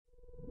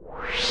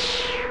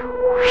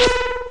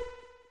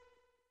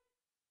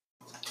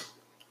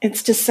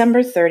It's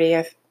December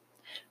 30th,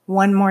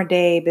 one more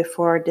day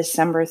before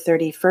December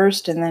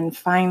 31st, and then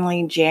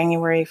finally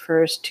January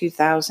 1st,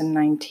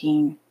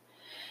 2019.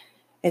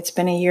 It's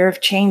been a year of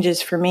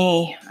changes for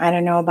me. I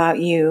don't know about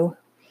you.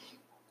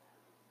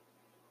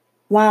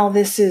 While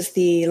this is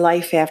the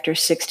Life After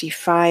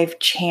 65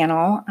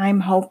 channel,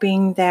 I'm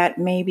hoping that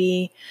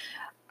maybe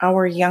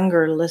our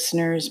younger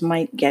listeners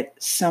might get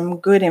some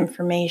good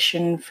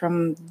information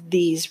from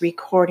these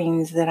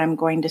recordings that I'm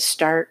going to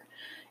start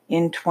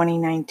in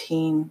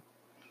 2019.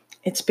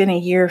 It's been a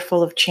year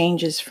full of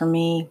changes for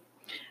me.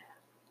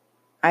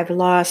 I've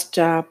lost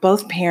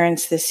both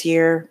parents this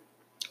year,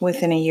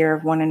 within a year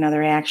of one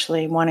another,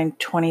 actually, one in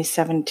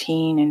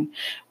 2017 and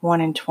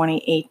one in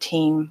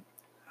 2018.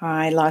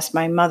 I lost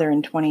my mother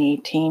in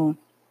 2018.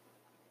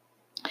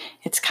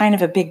 It's kind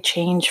of a big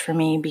change for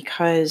me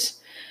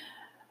because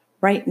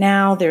right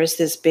now there's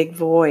this big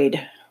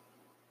void.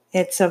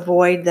 It's a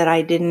void that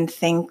I didn't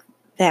think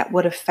that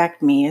would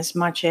affect me as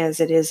much as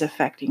it is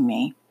affecting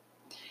me.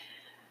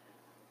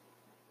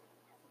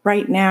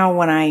 Right now,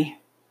 when I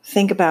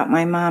think about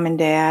my mom and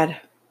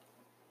dad,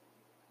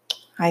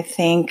 I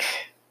think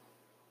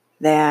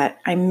that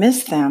I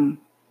miss them.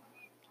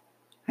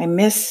 I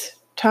miss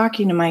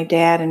talking to my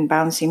dad and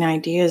bouncing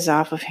ideas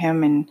off of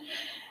him, and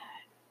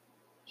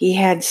he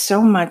had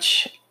so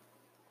much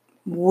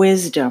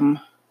wisdom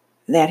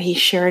that he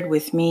shared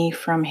with me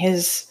from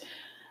his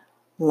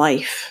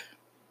life.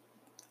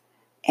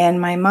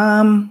 And my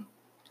mom,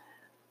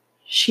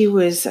 she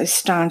was a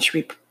staunch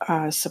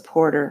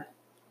supporter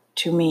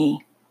to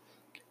me.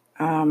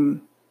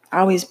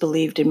 Always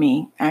believed in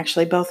me.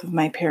 Actually, both of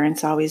my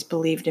parents always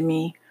believed in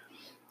me,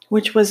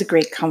 which was a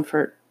great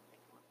comfort.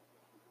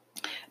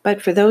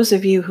 But for those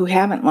of you who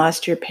haven't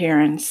lost your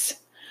parents,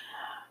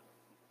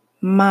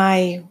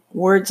 my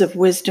words of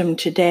wisdom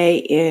today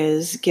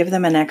is give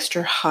them an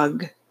extra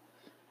hug.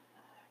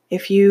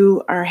 If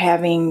you are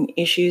having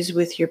issues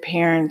with your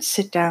parents,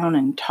 sit down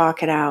and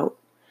talk it out.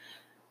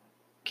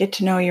 Get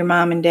to know your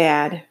mom and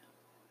dad.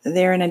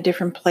 They're in a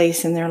different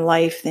place in their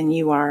life than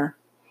you are.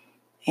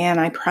 And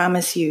I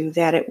promise you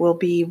that it will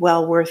be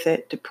well worth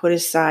it to put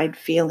aside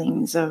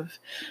feelings of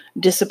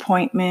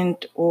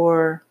disappointment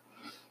or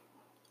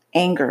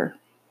anger.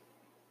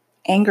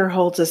 Anger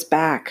holds us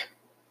back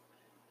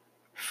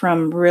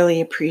from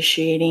really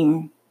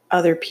appreciating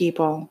other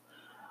people.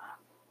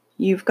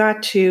 You've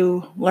got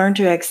to learn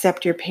to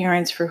accept your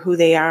parents for who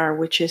they are,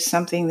 which is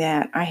something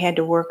that I had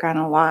to work on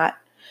a lot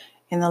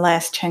in the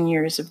last 10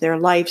 years of their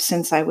life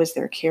since I was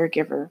their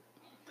caregiver,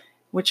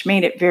 which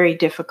made it very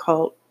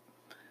difficult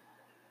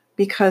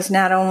because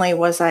not only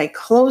was I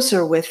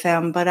closer with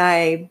them, but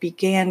I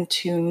began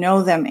to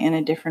know them in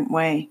a different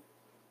way.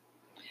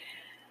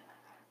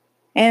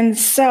 And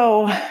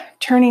so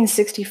turning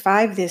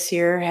 65 this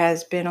year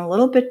has been a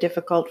little bit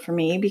difficult for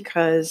me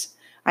because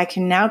I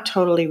can now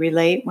totally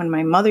relate when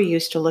my mother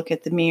used to look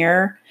at the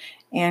mirror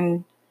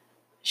and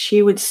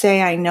she would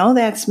say, I know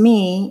that's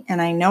me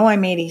and I know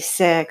I'm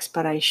 86,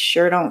 but I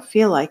sure don't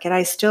feel like it.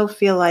 I still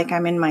feel like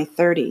I'm in my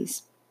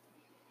 30s.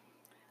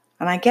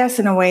 And I guess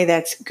in a way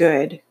that's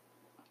good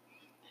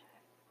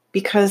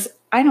because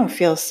I don't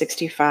feel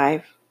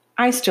 65.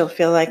 I still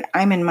feel like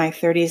I'm in my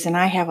 30s and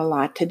I have a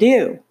lot to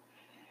do.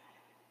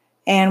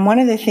 And one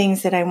of the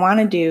things that I want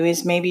to do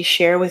is maybe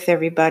share with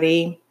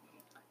everybody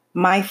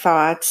my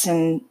thoughts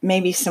and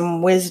maybe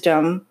some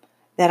wisdom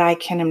that I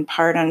can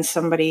impart on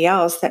somebody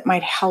else that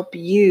might help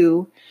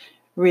you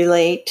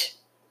relate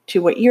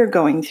to what you're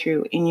going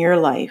through in your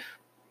life.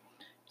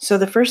 So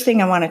the first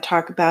thing I want to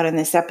talk about in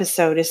this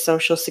episode is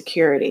Social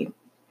Security.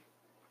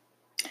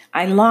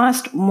 I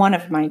lost one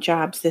of my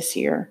jobs this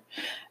year,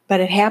 but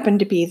it happened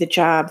to be the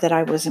job that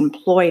I was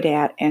employed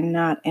at and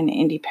not an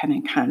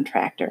independent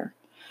contractor.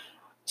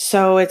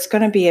 So it's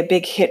going to be a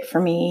big hit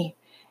for me.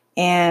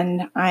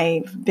 And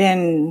I've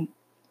been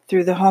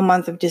through the whole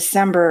month of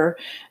December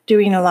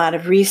doing a lot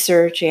of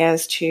research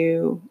as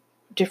to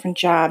different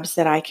jobs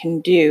that I can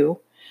do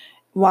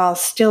while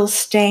still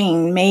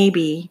staying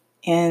maybe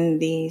in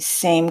the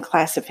same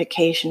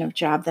classification of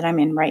job that I'm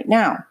in right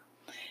now.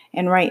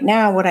 And right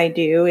now what I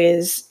do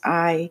is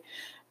I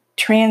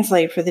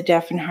translate for the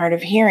deaf and hard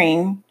of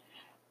hearing,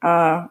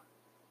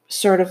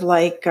 sort of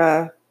like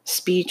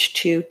speech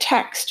to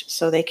text,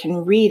 so they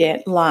can read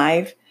it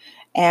live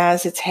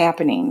as it's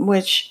happening,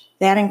 which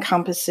that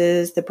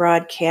encompasses the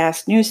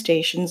broadcast news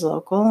stations,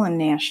 local and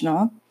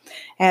national,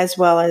 as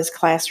well as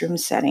classroom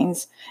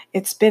settings.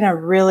 It's been a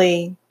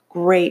really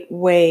great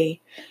way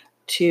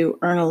to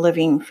earn a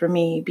living for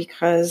me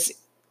because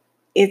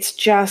it's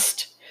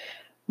just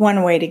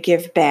one way to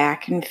give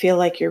back and feel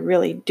like you're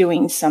really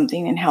doing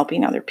something and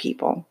helping other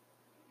people.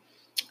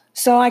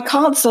 So I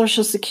called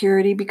Social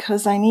Security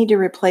because I need to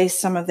replace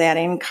some of that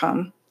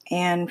income.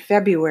 And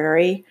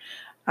February,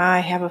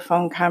 I have a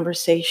phone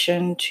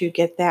conversation to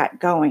get that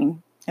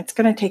going. It's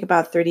going to take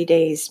about 30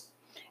 days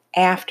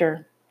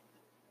after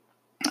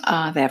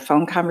that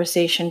phone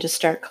conversation to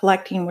start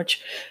collecting,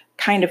 which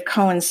kind of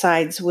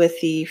coincides with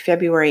the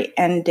February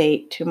end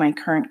date to my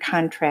current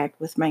contract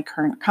with my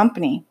current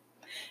company.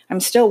 I'm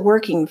still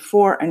working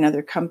for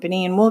another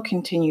company and will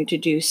continue to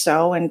do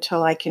so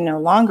until I can no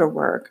longer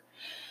work.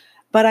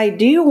 But I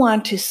do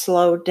want to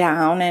slow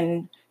down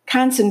and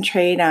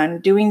concentrate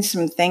on doing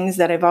some things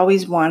that I've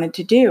always wanted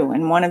to do.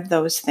 And one of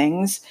those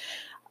things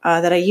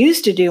that I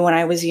used to do when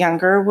I was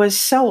younger was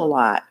sew a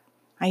lot.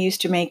 I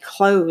used to make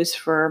clothes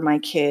for my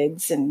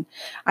kids, and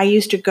I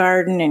used to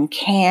garden and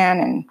can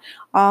and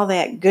all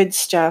that good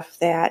stuff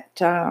that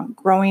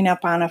growing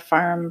up on a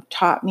farm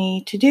taught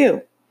me to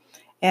do.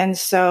 And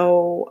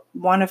so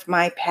one of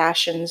my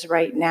passions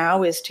right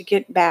now is to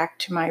get back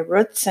to my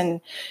roots and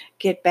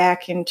get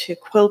back into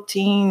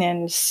quilting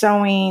and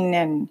sewing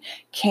and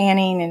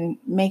canning and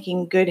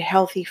making good,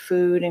 healthy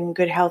food and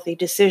good, healthy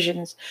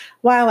decisions,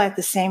 while at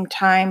the same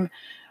time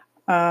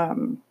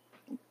um,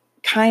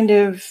 kind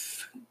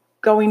of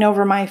going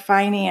over my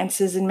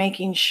finances and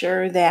making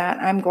sure that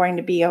I'm going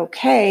to be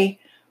okay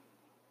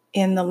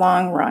in the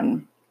long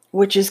run,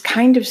 which is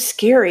kind of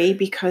scary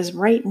because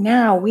right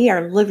now we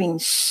are living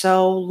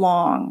so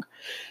long.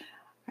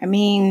 I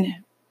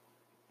mean,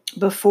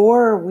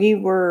 before we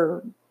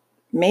were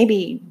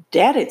maybe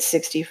dead at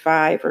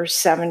 65 or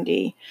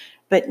 70,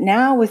 but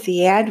now with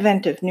the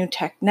advent of new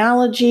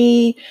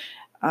technology,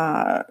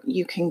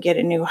 you can get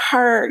a new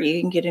heart,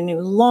 you can get a new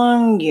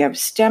lung, you have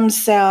stem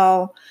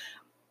cell,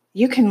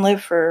 you can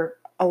live for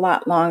a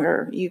lot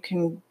longer. You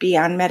can be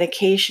on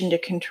medication to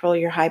control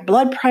your high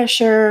blood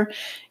pressure.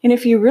 And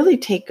if you really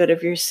take good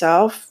of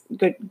yourself,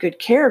 good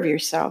care of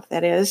yourself,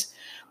 that is,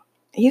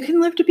 you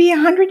can live to be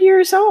 100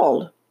 years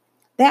old.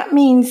 That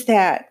means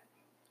that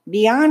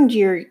beyond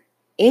your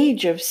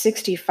age of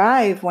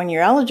 65, when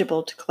you're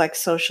eligible to collect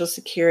Social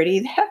Security,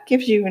 that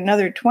gives you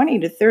another 20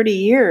 to 30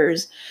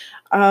 years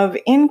of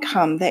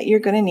income that you're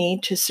going to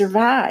need to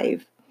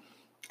survive.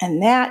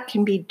 And that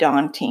can be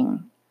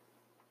daunting,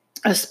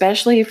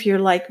 especially if you're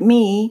like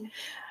me.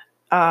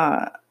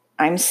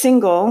 I'm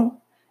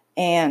single,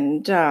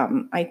 and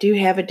I do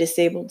have a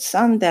disabled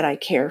son that I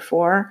care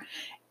for.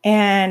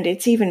 And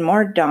it's even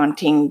more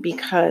daunting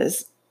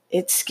because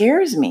it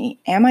scares me.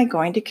 Am I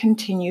going to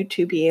continue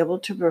to be able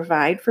to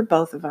provide for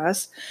both of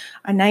us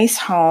a nice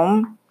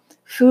home,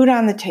 food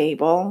on the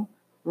table,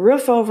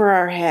 roof over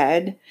our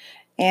head,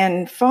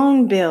 and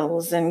phone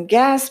bills and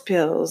gas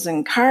bills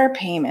and car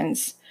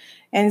payments?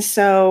 And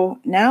so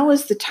now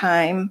is the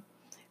time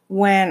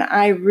when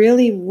I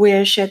really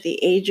wish at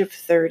the age of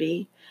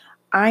 30,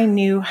 I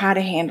knew how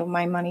to handle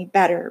my money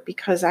better,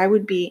 because I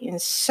would be in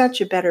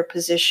such a better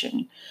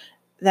position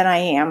than I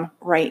am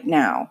right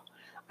now.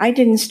 I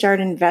didn't start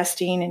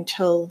investing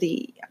until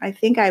I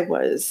think I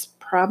was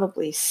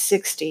probably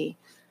 60,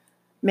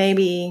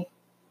 maybe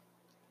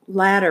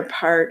latter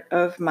part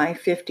of my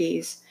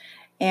 50s.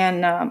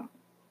 And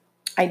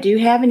I do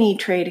have an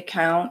E-Trade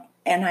account,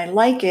 and I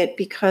like it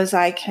because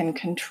I can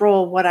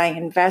control what I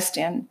invest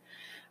in.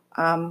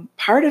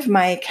 Part of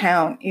my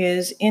account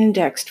is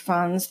indexed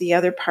funds, the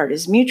other part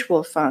is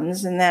mutual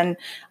funds, and then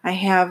I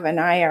have an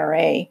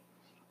IRA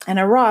and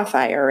a Roth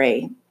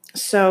IRA.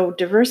 So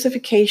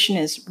diversification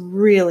is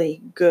really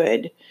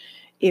good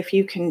if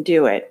you can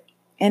do it.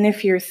 And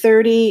if you're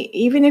 30,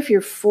 even if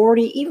you're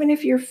 40, even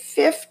if you're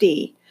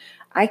 50,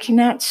 I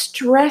cannot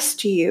stress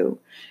to you,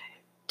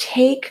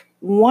 take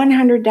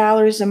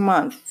 $100 a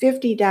month,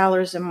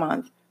 $50 a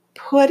month,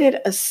 put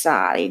it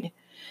aside,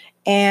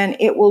 and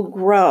it will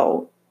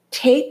grow.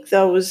 Take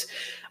those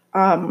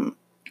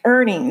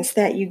earnings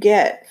that you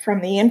get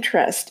from the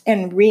interest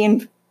and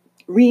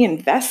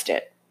reinvest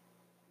it.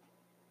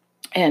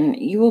 And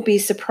you will be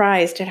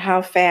surprised at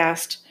how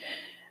fast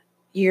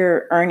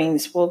your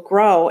earnings will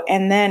grow.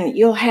 And then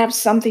you'll have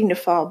something to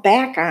fall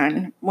back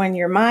on when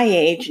you're my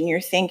age and you're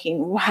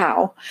thinking,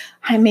 wow,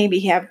 I maybe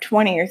have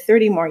 20 or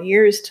 30 more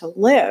years to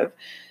live.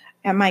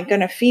 Am I going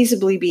to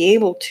feasibly be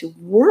able to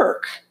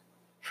work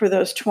for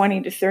those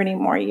 20 to 30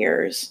 more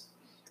years?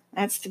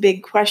 That's the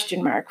big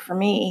question mark for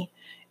me.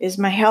 Is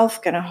my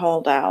health going to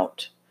hold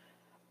out?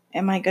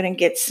 Am I going to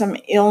get some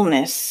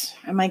illness?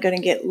 Am I going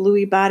to get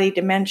Lewy body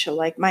dementia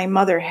like my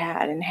mother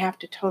had and have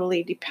to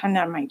totally depend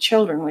on my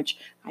children, which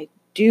I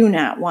do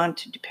not want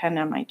to depend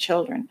on my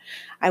children.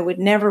 I would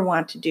never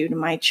want to do to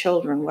my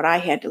children what I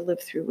had to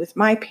live through with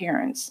my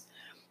parents.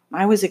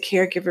 I was a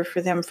caregiver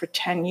for them for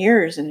 10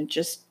 years, and it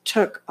just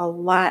took a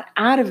lot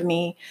out of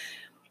me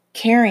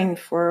caring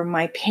for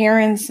my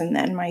parents and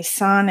then my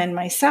son and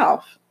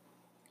myself.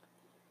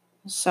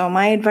 So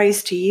my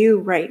advice to you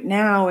right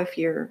now, if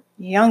you're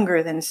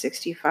younger than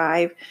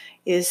 65,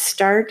 is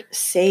start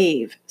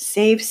save.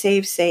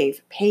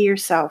 Pay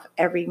yourself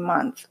every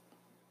month.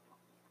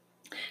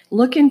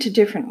 Look into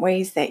different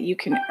ways that you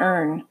can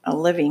earn a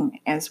living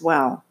as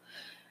well.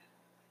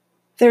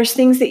 There's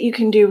things that you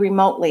can do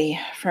remotely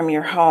from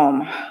your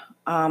home.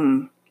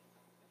 That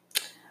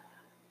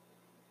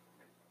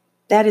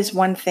is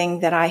one thing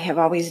that I have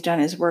always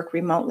done, is work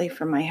remotely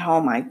from my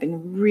home. I've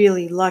been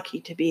really lucky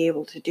to be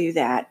able to do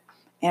that.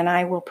 And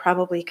I will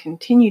probably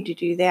continue to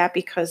do that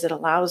because it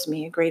allows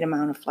me a great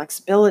amount of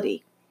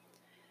flexibility,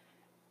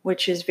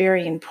 which is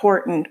very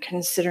important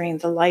considering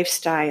the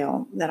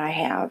lifestyle that I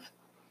have.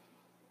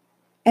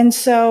 And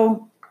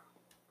so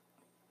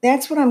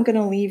that's what I'm going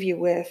to leave you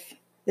with.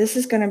 This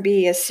is going to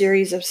be a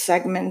series of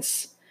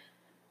segments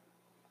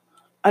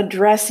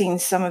addressing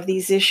some of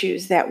these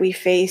issues that we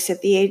face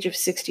at the age of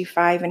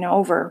 65 and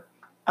over.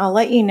 I'll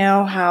let you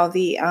know how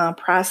the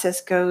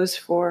process goes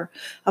for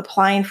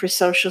applying for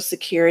Social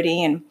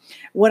Security and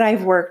what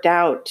I've worked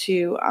out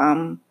to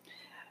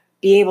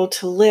be able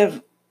to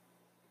live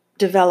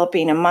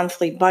developing a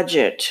monthly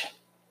budget.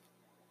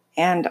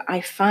 And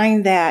I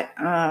find that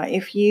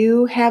if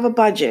you have a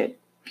budget,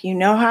 if you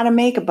know how to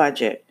make a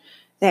budget,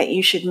 that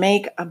you should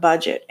make a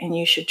budget and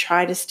you should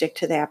try to stick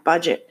to that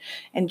budget.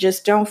 And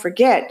just don't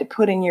forget to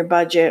put in your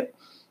budget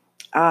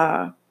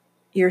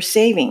your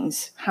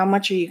savings. How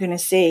much are you going to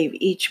save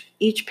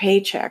each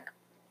paycheck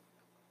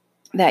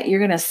that you're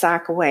going to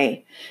sock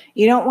away?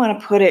 You don't want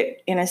to put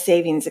it in a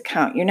savings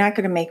account. You're not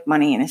going to make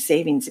money in a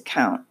savings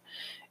account.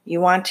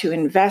 You want to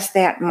invest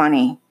that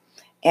money.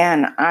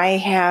 And I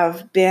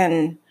have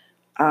been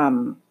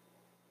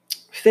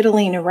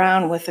fiddling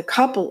around with a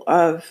couple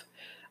of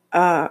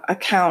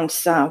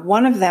accounts.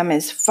 One of them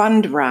is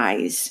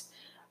Fundrise.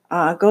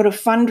 Go to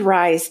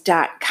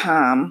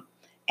fundrise.com,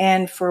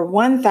 and for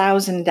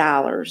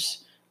 $1,000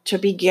 to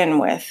begin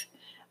with,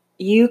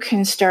 you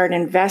can start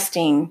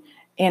investing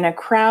in a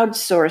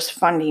crowdsourced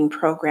funding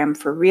program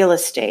for real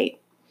estate.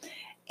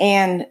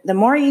 And the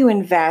more you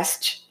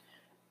invest,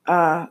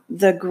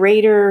 the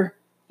greater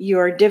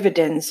your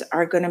dividends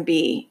are going to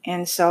be.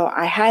 And so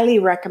I highly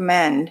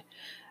recommend,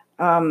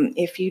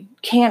 if you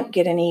can't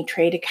get an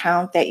E-Trade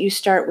account, that you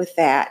start with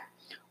that.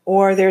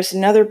 Or there's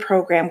another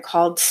program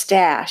called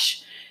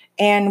Stash.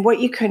 And what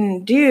you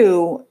can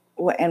do,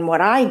 and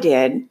what I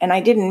did, and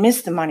I didn't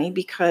miss the money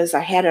because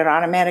I had it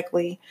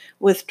automatically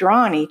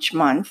withdrawn each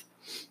month,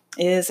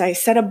 is I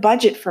set a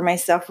budget for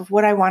myself of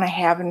what I want to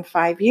have in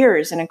 5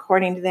 years. And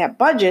according to that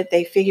budget,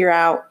 they figure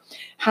out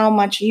how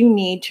much you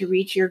need to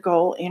reach your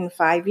goal in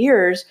 5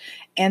 years.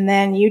 And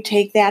then you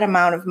take that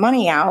amount of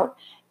money out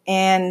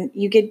and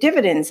you get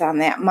dividends on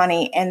that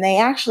money. And they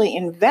actually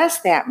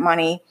invest that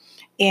money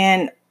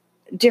in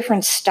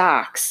different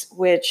stocks,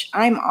 which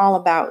I'm all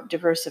about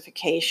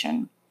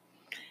diversification.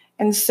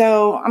 And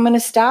so I'm going to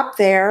stop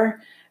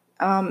there.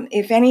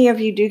 If any of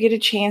you do get a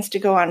chance to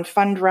go on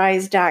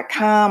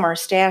fundrise.com or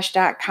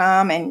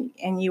stash.com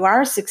and you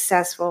are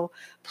successful,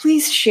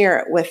 please share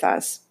it with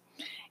us.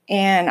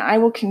 And I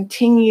will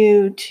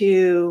continue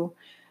to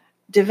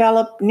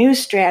develop new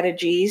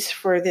strategies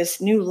for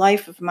this new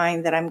life of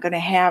mine that I'm going to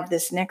have,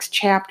 this next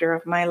chapter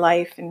of my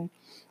life, and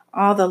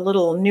all the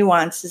little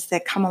nuances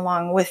that come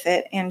along with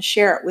it, and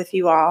share it with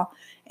you all.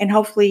 And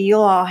hopefully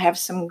you'll all have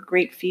some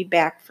great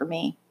feedback for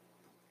me.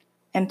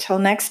 Until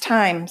next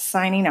time,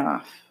 signing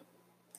off.